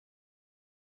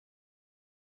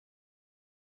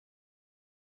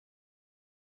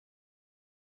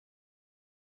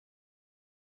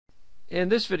In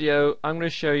this video I'm going to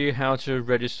show you how to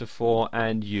register for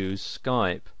and use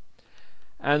Skype.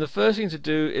 And the first thing to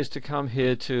do is to come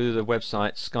here to the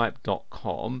website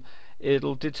skype.com.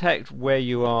 It'll detect where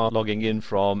you are logging in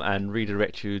from and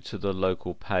redirect you to the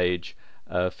local page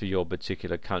for your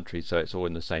particular country, so it's all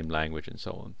in the same language and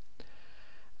so on.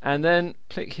 And then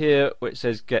click here where it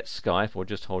says Get Skype, or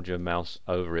just hold your mouse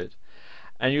over it.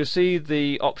 And you'll see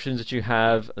the options that you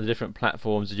have, the different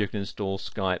platforms that you can install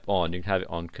Skype on. You can have it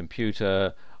on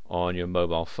computer, on your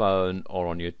mobile phone, or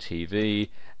on your TV,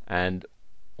 and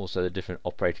also the different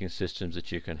operating systems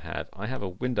that you can have. I have a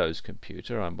Windows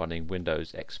computer. I'm running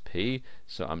Windows XP,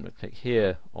 so I'm going to click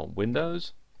here on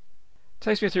Windows. It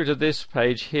takes me through to this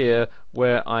page here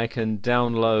where I can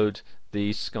download the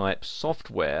Skype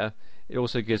software. It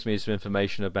also gives me some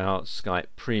information about Skype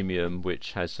Premium,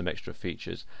 which has some extra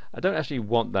features. I don't actually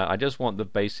want that, I just want the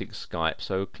basic Skype,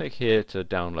 so click here to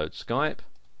download Skype.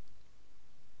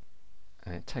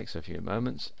 And it takes a few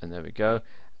moments, and there we go.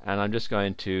 And I'm just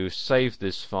going to save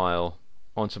this file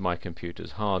onto my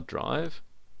computer's hard drive.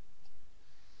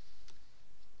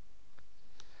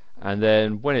 And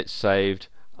then when it's saved,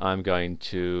 I'm going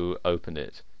to open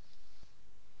it.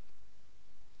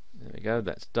 There we go,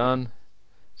 that's done.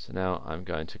 So now I'm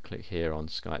going to click here on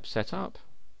Skype Setup,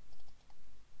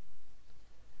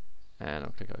 and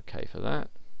I'll click OK for that,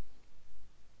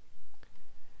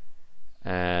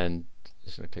 and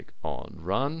just going to click on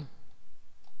Run.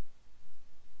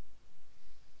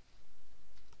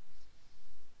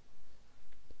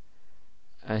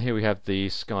 And here we have the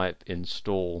Skype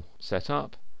install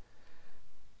setup.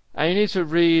 And you need to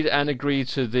read and agree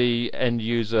to the end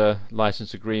user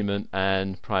license agreement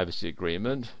and privacy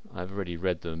agreement. I've already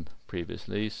read them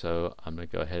previously, so I'm going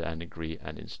to go ahead and agree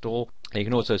and install. And you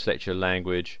can also select your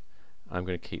language. I'm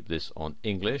going to keep this on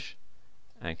English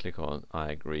and click on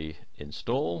I agree,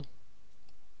 install.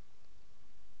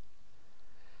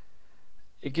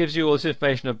 It gives you all this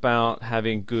information about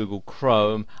having Google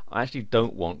Chrome. I actually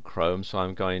don't want Chrome, so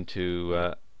I'm going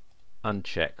to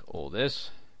uncheck all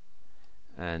this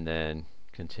and then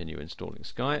continue installing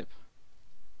Skype.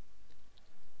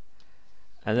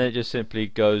 And then it just simply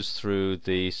goes through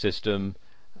the system.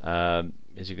 As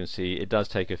you can see, it does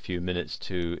take a few minutes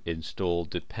to install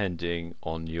depending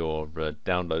on your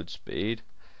download speed.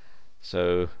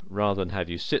 So rather than have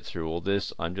you sit through all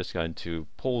this, I'm just going to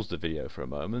pause the video for a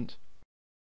moment.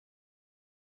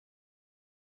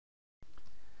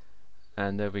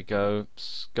 And there we go,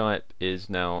 Skype is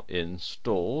now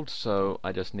installed, so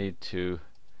I just need to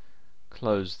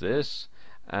close this,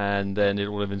 and then it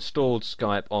will have installed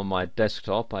Skype on my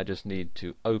desktop. I just need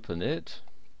to open it.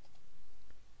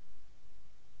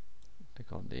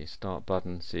 Click on the start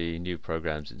button, see new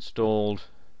programs installed.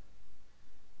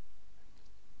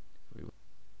 There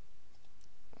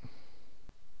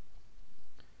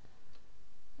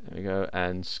we go,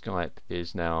 and Skype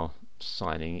is now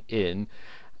signing in.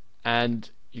 And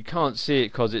you can't see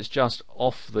it because it's just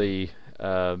off the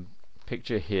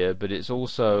picture here, but it's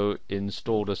also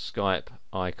installed a Skype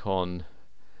icon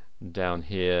down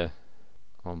here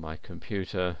on my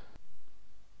computer.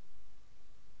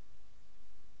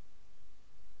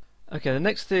 Okay, the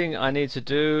next thing I need to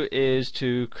do is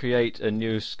to create a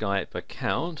new Skype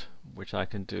account, which I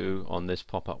can do on this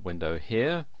pop-up window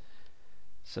here.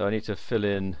 So I need to fill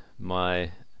in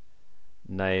my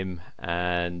name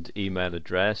and email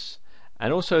address,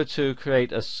 and also to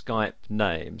create a Skype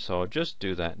name, so I'll just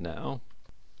do that now.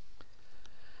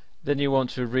 Then you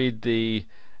want to read the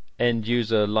end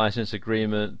user license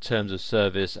agreement, terms of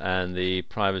service, and the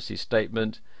privacy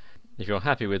statement. If you're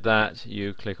happy with that,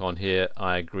 you click on here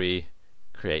I agree,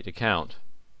 create account.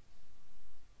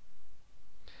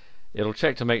 It'll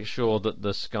check to make sure that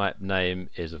the Skype name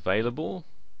is available,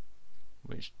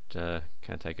 which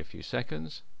can take a few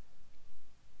seconds.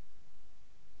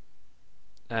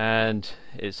 And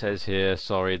it says here,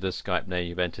 sorry, the Skype name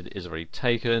you've entered is already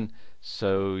taken,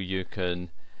 so you can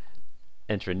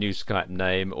enter a new Skype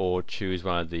name or choose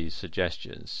one of these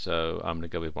suggestions. So I'm going to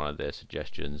go with one of their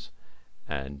suggestions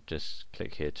and just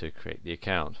click here to create the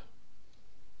account.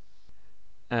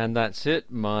 And that's it,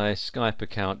 my Skype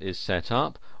account is set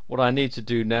up. What I need to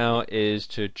do now is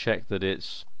to check that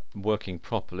it's working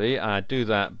properly. I do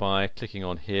that by clicking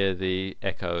on here the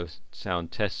Echo Sound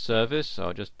Test Service, so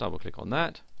I'll just double click on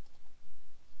that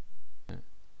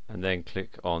and then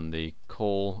click on the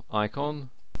call icon.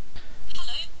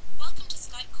 Hello, welcome to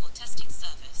Skype Call Testing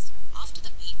Service. After the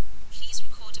beep, please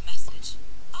record a message.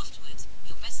 Afterwards,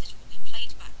 your message will be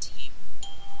played back to you.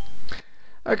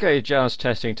 Okay, just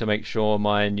testing to make sure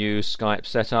my new Skype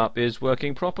setup is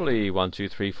working properly. 1 2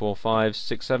 3 4 5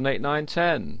 6 7 8 9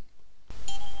 10.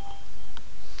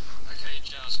 Okay.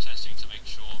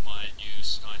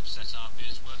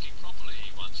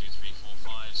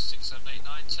 If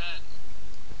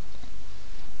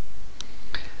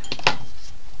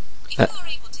you are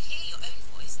able to hear your own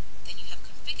voice, then you have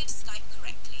configured Skype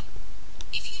correctly.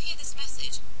 If you hear this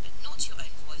message, but not your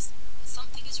own voice, then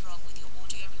something is wrong with your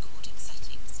audio recording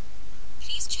settings.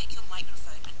 Please check your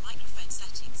microphone and microphone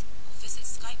settings, or visit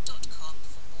skype.com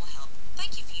for more help.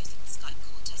 Thank you for using the Skype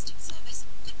call testing service.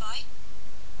 Goodbye.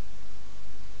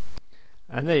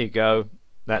 And there you go,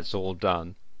 that's all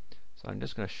done. So I'm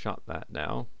just going to shut that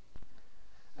now.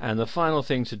 And the final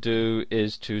thing to do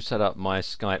is to set up my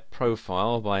Skype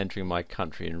profile by entering my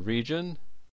country and region.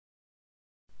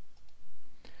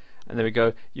 And there we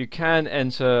go. You can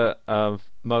enter a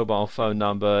mobile phone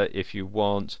number if you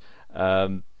want,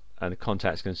 and the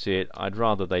contacts can see it. I'd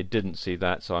rather they didn't see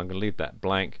that, so I'm going to leave that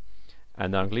blank.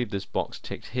 And I'm going to leave this box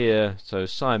ticked here, so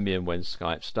sign me in when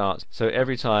Skype starts. So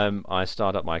every time I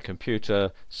start up my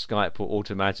computer, Skype will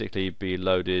automatically be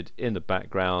loaded in the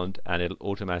background, and it'll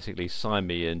automatically sign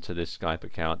me into this Skype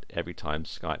account every time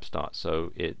Skype starts.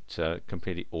 So it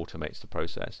completely automates the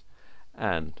process.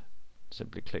 And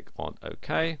simply click on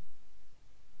OK.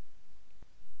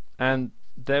 And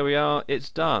there we are, it's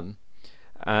done.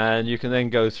 And you can then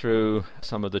go through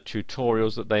some of the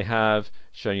tutorials that they have,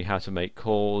 showing you how to make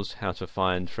calls, how to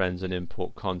find friends and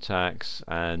import contacts,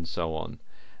 and so on.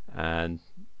 And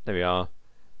there we are,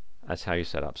 that's how you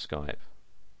set up Skype.